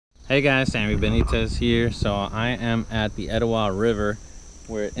Hey guys, Sammy Benitez here. So I am at the Etowah River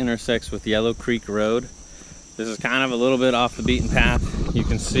where it intersects with Yellow Creek Road. This is kind of a little bit off the beaten path. You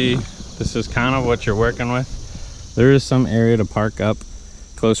can see this is kind of what you're working with. There is some area to park up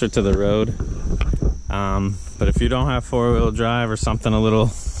closer to the road. But if you don't have four-wheel drive or something a little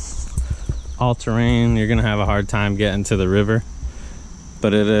all-terrain, you're gonna have a hard time getting to the river.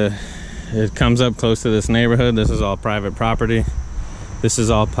 But it comes up close to this neighborhood. This is all private property. This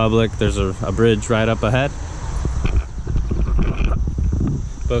is all public. There's a bridge right up ahead.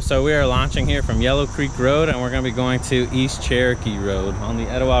 So we are launching here from Yellow Creek Road and we're gonna be going to East Cherokee Road on the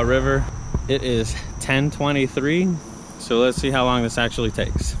Etowah River. It is 10:23, so let's see how long this actually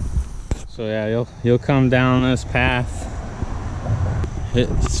takes. So yeah, you'll come down this path, hit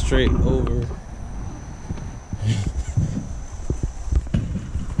straight over.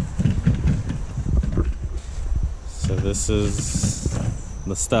 So this is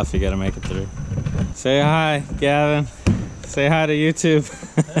the stuff you gotta make it through. Say hi, Gavin. Say hi to YouTube.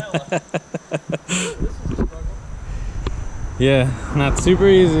 Yeah, not super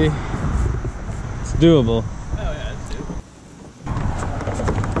easy. It's doable. Oh yeah, it's doable.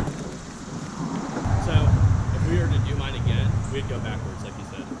 So, if we were to do mine again, we'd go backwards, like you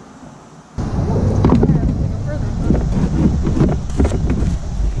said.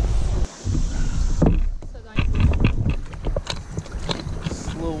 It's a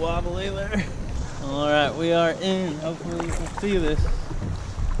little wobbly there. All right, we are in. Hopefully you can see this.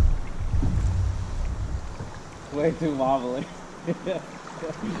 Way too wobbly.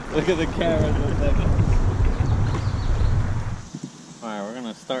 Look at the camera for a second. All right, we're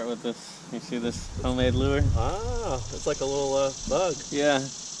gonna start with this. You see this homemade lure? Ah, it's like a little bug. Yeah, and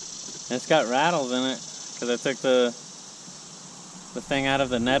it's got rattles in it because I took the thing out of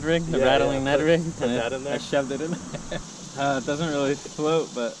the Ned rig, the rattling Ned rig, put that in there. I shoved it in there. It doesn't really float,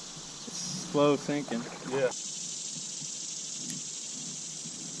 but it's slow sinking. Yeah.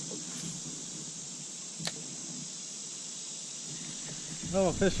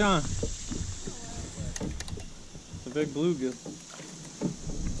 Oh, fish on. It's a big bluegill.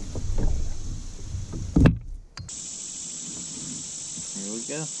 Here we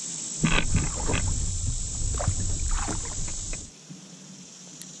go.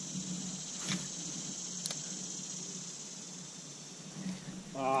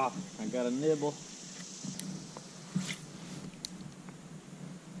 Ah, I got a nibble.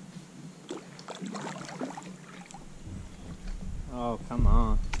 Oh, come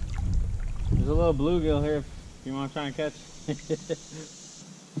on. There's a little bluegill here if you want to try and catch.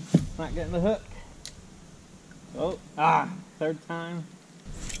 Not getting the hook. Oh, third time.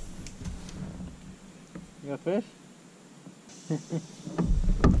 You got a fish?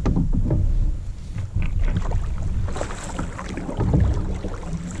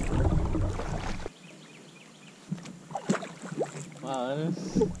 Wow,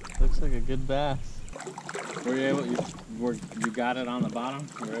 looks like a good bass. Were you able? You got it on the bottom?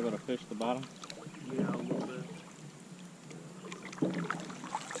 You were able to fish the bottom? Yeah, a little bit.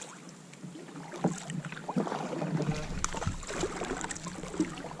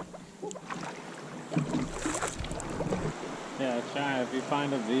 Yeah, try. If you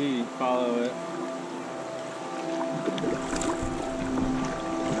find a V, follow it.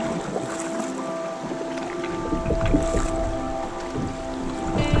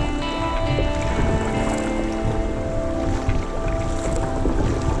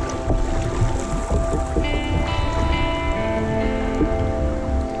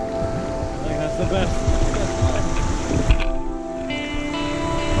 The best.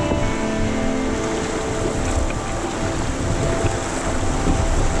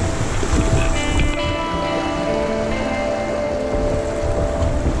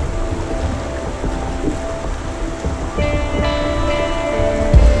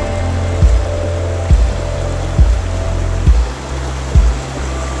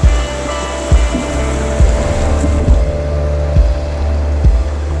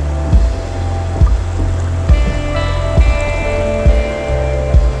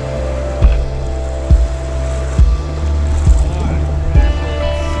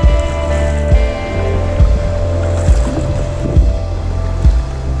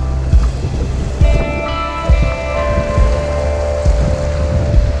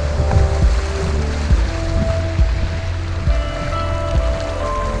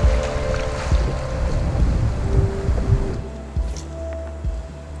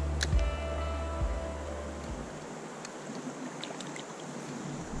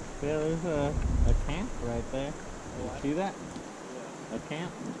 Yeah, there's a camp right there. You see that? Yeah. A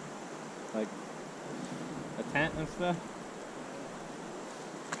camp? Like a tent and stuff?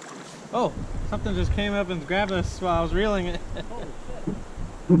 Oh, something just came up and grabbed us while I was reeling it.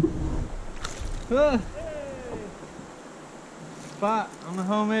 Ah. Spot on the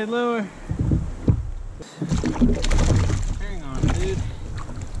homemade lure. Hang on, dude.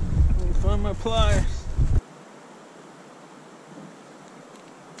 Let me find my pliers.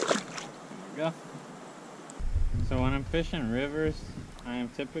 There we go. So when I'm fishing rivers, I am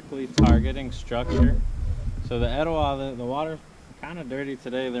typically targeting structure. So the Etowah, the water's kind of dirty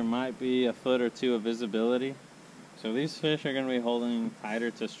today. There might be a foot or two of visibility. So these fish are going to be holding tighter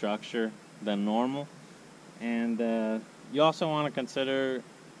to structure than normal. And you also want to consider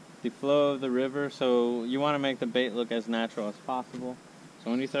the flow of the river. So you want to make the bait look as natural as possible. So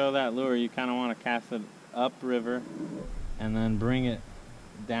when you throw that lure, you kind of want to cast it up river and then bring it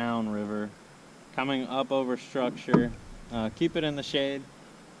down river, coming up over structure. Keep it in the shade.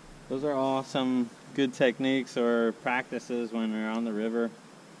 Those are all some good techniques or practices when you're on the river.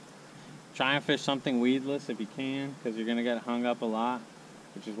 Try and fish something weedless if you can, because you're going to get hung up a lot,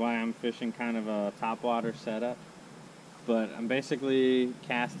 which is why I'm fishing kind of a topwater setup. But I'm basically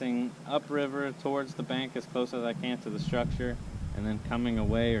casting upriver towards the bank as close as I can to the structure, and then coming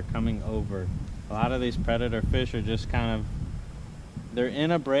away or coming over. A lot of these predator fish are just kind of, they're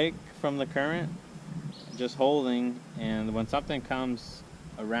in a break from the current, just holding, and when something comes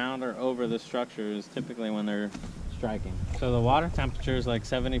around or over the structure is typically when they're striking. So the water temperature is like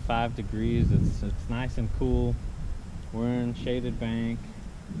 75 degrees. It's nice and cool. We're in shaded bank.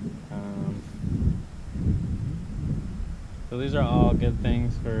 So these are all good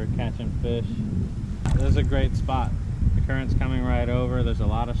things for catching fish. This is a great spot. The current's coming right over. There's a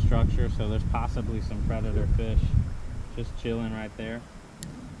lot of structure, so there's possibly some predator fish just chilling right there.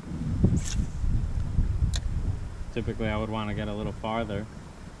 Typically I would want to get a little farther.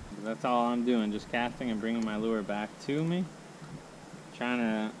 That's all I'm doing, just casting and bringing my lure back to me. Trying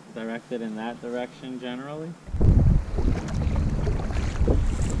to direct it in that direction generally.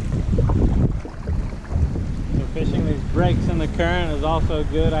 So fishing these breaks in the current is also a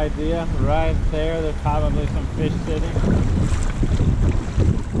good idea. Right there's probably some fish sitting.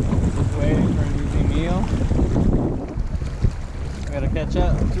 Just waiting for an easy meal. We gotta catch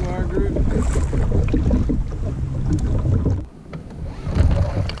up to our group.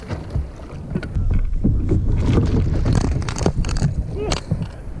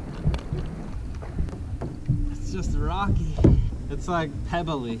 Rocky. It's like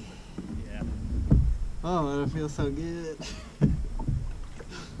pebbly. Yeah. Oh, it feels so good.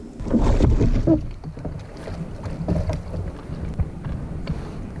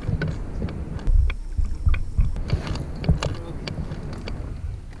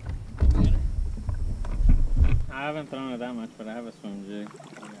 I haven't thrown it that much, but I have a swim jig.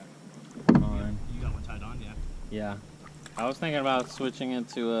 On. You got one tied on, yeah? Yeah. I was thinking about switching it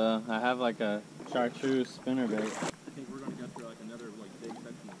to I have like a chartreuse spinnerbait. I think we're going to go through like another big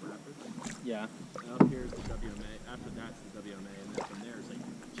section of rapids. Yeah. And up here is the WMA. After that's the WMA, and then from there is like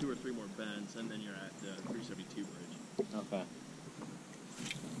 2 or 3 more bends, and then you're at the 372 bridge. Okay.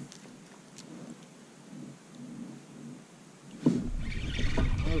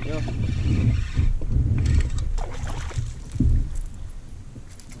 There we go.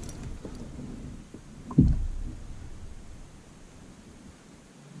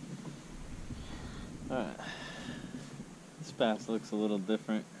 Alright. This bass looks a little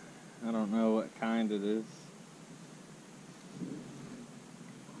different. I don't know what kind it is.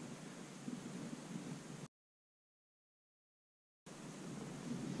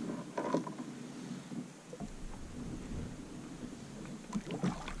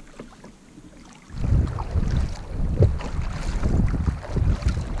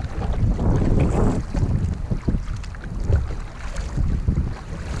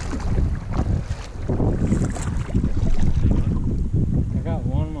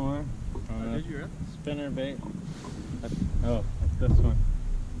 Spinnerbait. Oh, that's this one.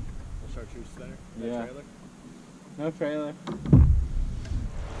 The chartreuse spinner? Yeah. Trailer? No trailer.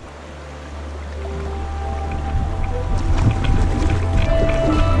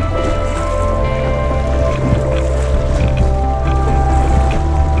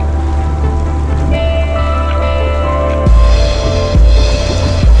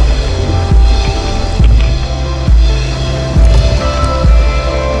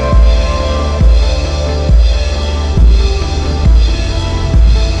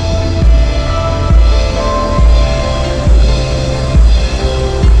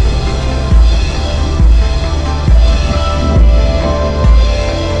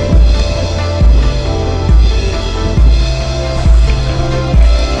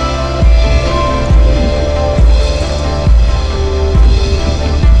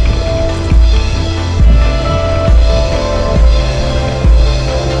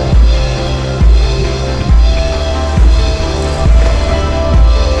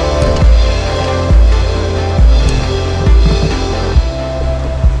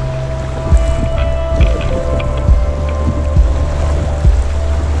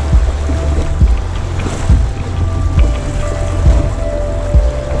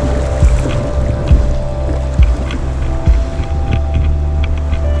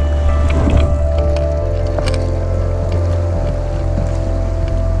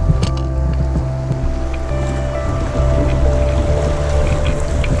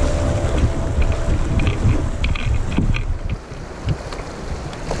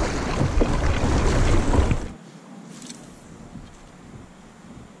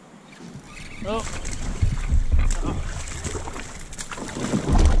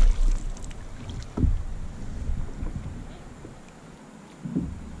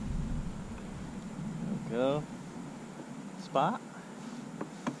 go. Spot.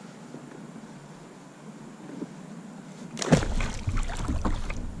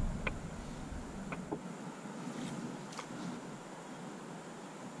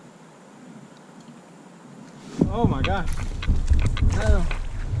 Oh my gosh. No.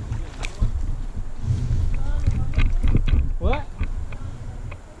 What?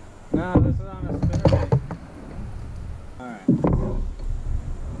 No, this is on a spinnerbait. Alright.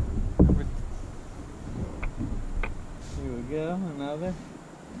 Here we go, another.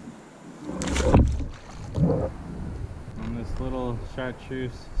 On this little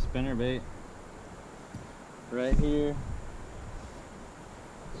chartreuse spinnerbait. Right here.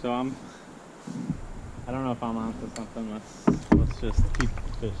 So I don't know if I'm onto something. Let's just keep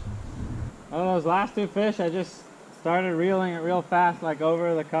fishing. Oh, those last two fish, I just started reeling it real fast, like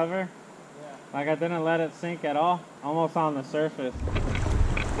over the cover. Yeah. Like I didn't let it sink at all. Almost on the surface.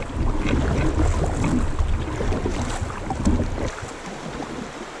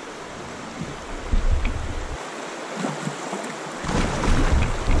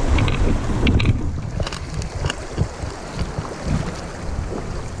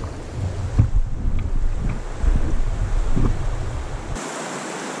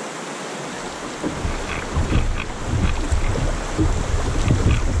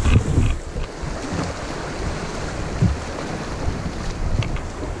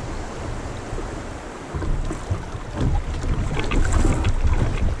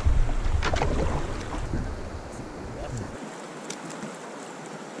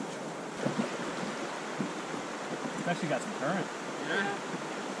 Actually got some current. Yeah.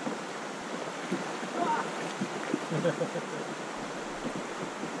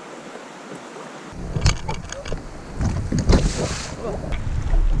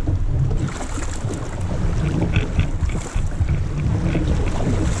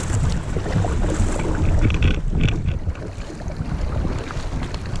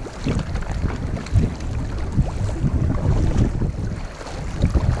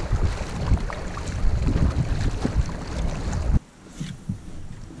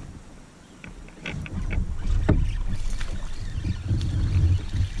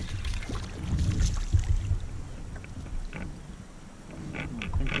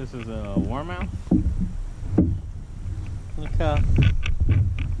 This is a warmouth. Look how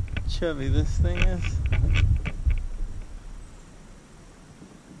chubby this thing is.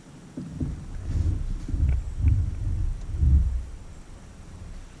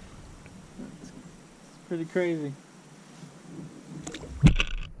 It's pretty crazy.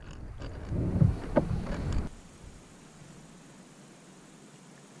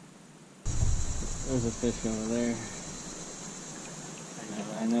 There's a fish over there.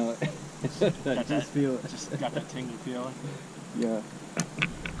 I know it. I just feel it. Just got that tingly feeling. Yeah.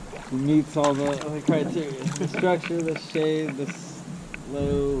 It meets all the criteria. The structure, the shade, the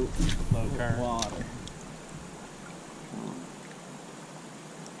low current water.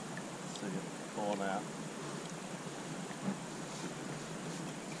 So you're pulling out.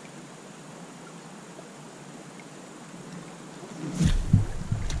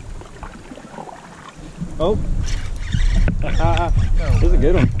 Oh! This is a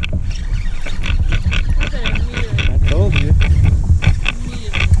good one. I told you.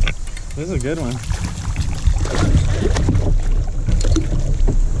 This is a good one.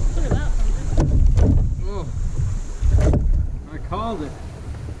 Look at that. Oh, I called it.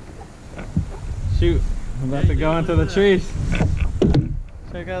 Shoot, I'm about to go into the trees.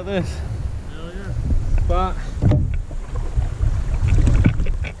 Check out this. Hell yeah. Spot.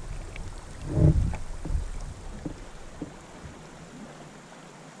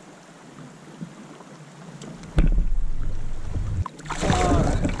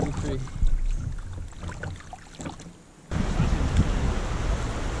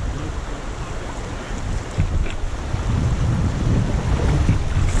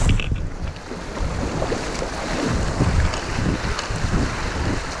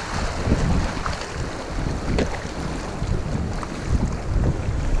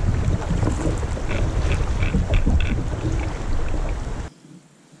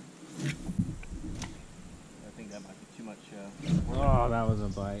 Oh, that was a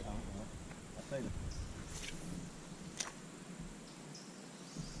bite.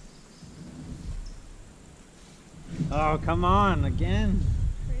 Oh, come on, again.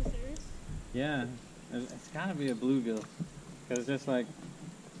 Are you serious? Yeah, it's gotta be a bluegill. Cause it's just like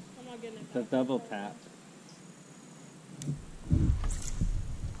I'm not getting it the back. double tap.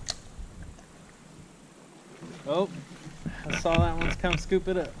 Oh, I saw that one come scoop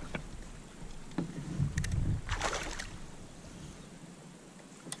it up.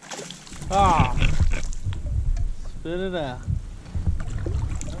 Ah, Spit it out.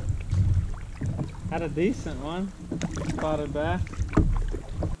 Had a decent one. Spotted bass.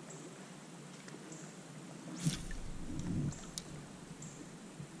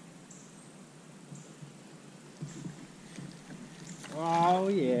 Oh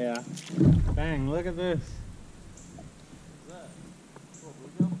yeah. Dang, look at this. What's that? A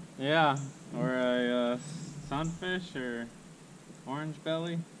little bluegill? Yeah, or a sunfish or orange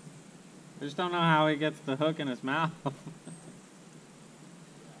belly. I just don't know how he gets the hook in his mouth.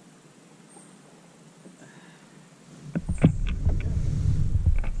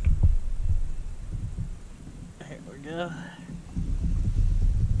 Here we go.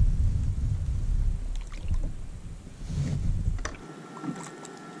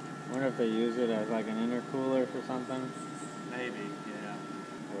 Wonder if they use it as like an intercooler for something, Maybe, yeah.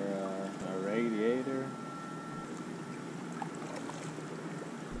 or a radiator.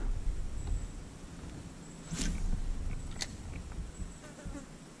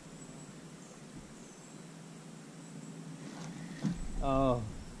 Oh,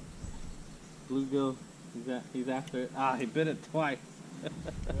 bluegill. He's after it. Ah, he bit it twice. I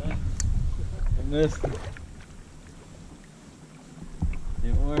missed it.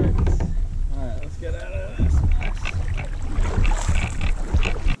 It works. Alright, let's get out of this mess.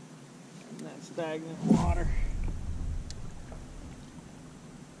 That stagnant water.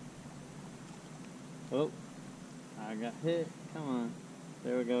 Oh, I got hit. Come on.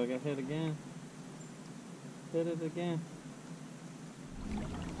 There we go. I got hit again. Hit it again.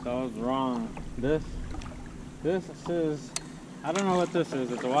 So I was wrong. This is, I don't know what this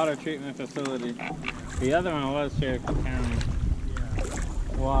is. It's a water treatment facility. The other one was Cherokee County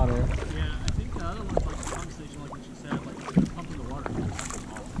water. Yeah, I think the other one's like a pump station, like what you said, like they're pumping the water.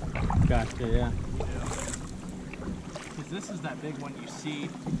 Gotcha, yeah. Because this is that big one you see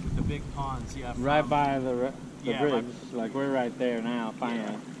with the big ponds. Yeah. Right by the Yeah, bridge. right. Like we're right there now,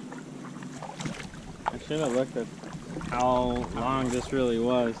 finally. I should have looked at how long this really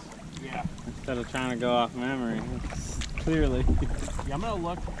was Yeah. instead of trying to go off memory. It's clearly Yeah, I'm gonna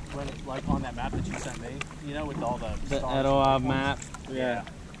look when it, like on that map that you sent me. You know, with all the the stars Etowah and map. points. Yeah.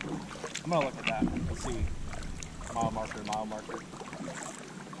 I'm gonna look at that. Let's see. Mile marker, mile marker.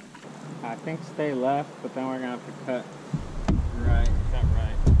 I think stay left, but then we're gonna have to cut right. Cut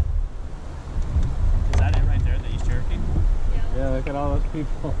right. Is that it right there, the East Cherokee? Yeah. Yeah, look at all those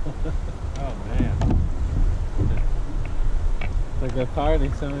people. Oh man. It's like a party,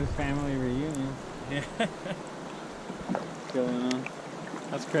 somebody's family reunion Yeah. going on.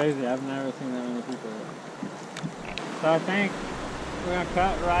 That's crazy. I've never seen that many people. So I think we're gonna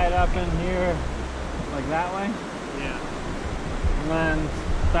cut right up in here, like that way, Yeah. and then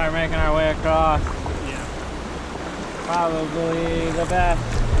start making our way across. Yeah. Probably the best.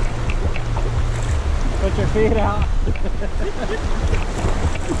 Put your feet out.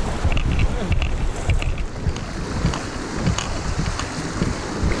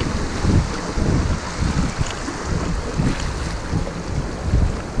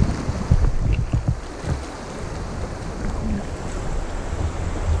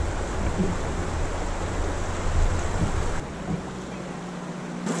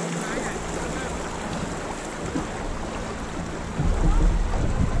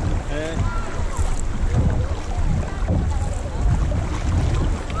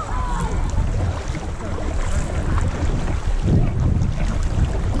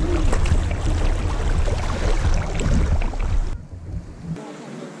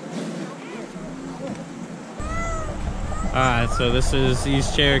 Alright, so this is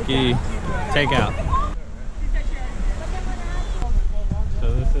East Cherokee takeout.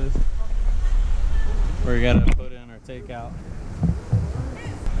 So this is where we gotta put in our takeout.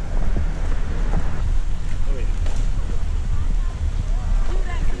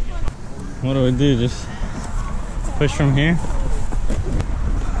 What do we do? Just push from here?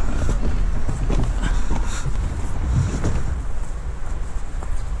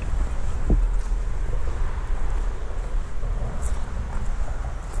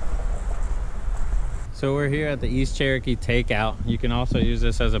 So we're here at the East Cherokee takeout. You can also use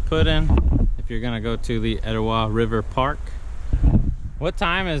this as a put-in if you're gonna go to the Etowah River Park. What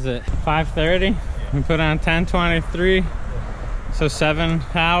time is it? 5:30? Yeah. We put on 10:23, so 7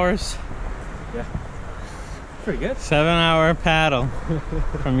 hours. Yeah. Pretty good. 7-hour paddle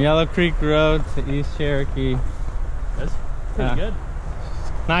from Yellow Creek Road to East Cherokee. That's pretty good.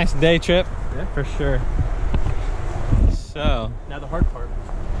 Nice day trip, Yeah. for sure. So, Now the hard part.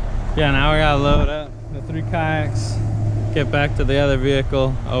 yeah, now we gotta load up the 3 kayaks, get back to the other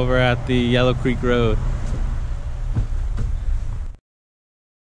vehicle over at the Yellow Creek Road.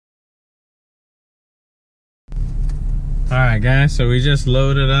 Alright guys, so we just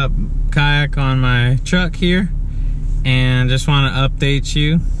loaded up kayak on my truck here and just want to update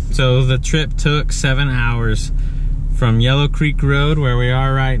you. So the trip took 7 hours from Yellow Creek Road, where we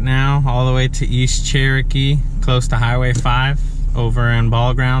are right now, all the way to East Cherokee, close to Highway 5 over in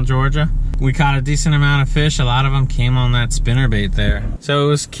Ball Ground, Georgia. We caught a decent amount of fish. A lot of them came on that spinnerbait there. So it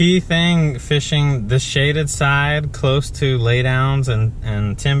was key thing fishing the shaded side close to laydowns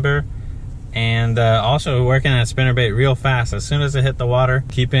and timber. And also working that spinnerbait real fast. As soon as it hit the water,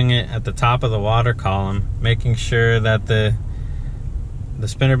 keeping it at the top of the water column, making sure that the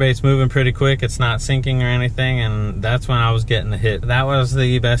spinnerbait's moving pretty quick, it's not sinking or anything, and that's when I was getting the hit. That was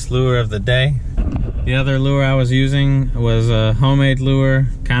the best lure of the day. The other lure I was using was a homemade lure,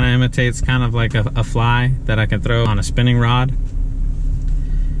 kind of imitates kind of like a fly that I can throw on a spinning rod.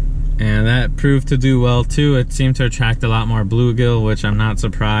 And that proved to do well too. It seemed to attract a lot more bluegill, which I'm not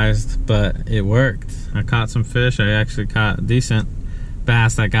surprised, but it worked. I caught some fish. I actually caught decent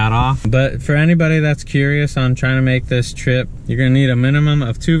bass that got off. But for anybody that's curious on trying to make this trip, you're gonna need a minimum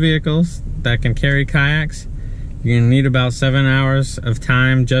of 2 vehicles that can carry kayaks. You're gonna need about 7 hours of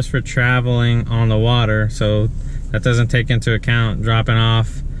time just for traveling on the water. So that doesn't take into account dropping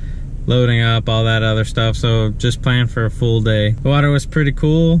off, loading up, all that other stuff. So just plan for a full day. The water was pretty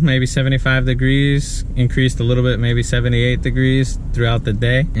cool, maybe 75 degrees, increased a little bit, maybe 78 degrees throughout the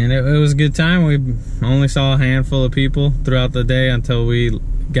day. And it was a good time. We only saw a handful of people throughout the day until we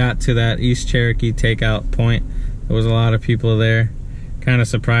got to that East Cherokee takeout point. There was a lot of people there. Kind of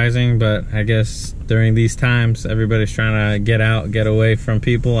surprising, but I guess during these times, everybody's trying to get out, get away from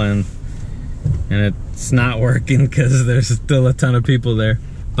people, and it's not working because there's still a ton of people there.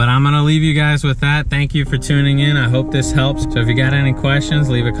 But I'm gonna leave you guys with that. Thank you for tuning in. I hope this helps. So if you got any questions,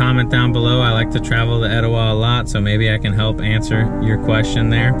 leave a comment down below. I like to travel to Etowah a lot, so maybe I can help answer your question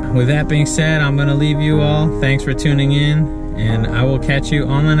there. With that being said, I'm gonna leave you all. Thanks for tuning in, and I will catch you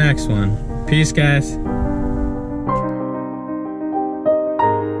on the next one. Peace, guys.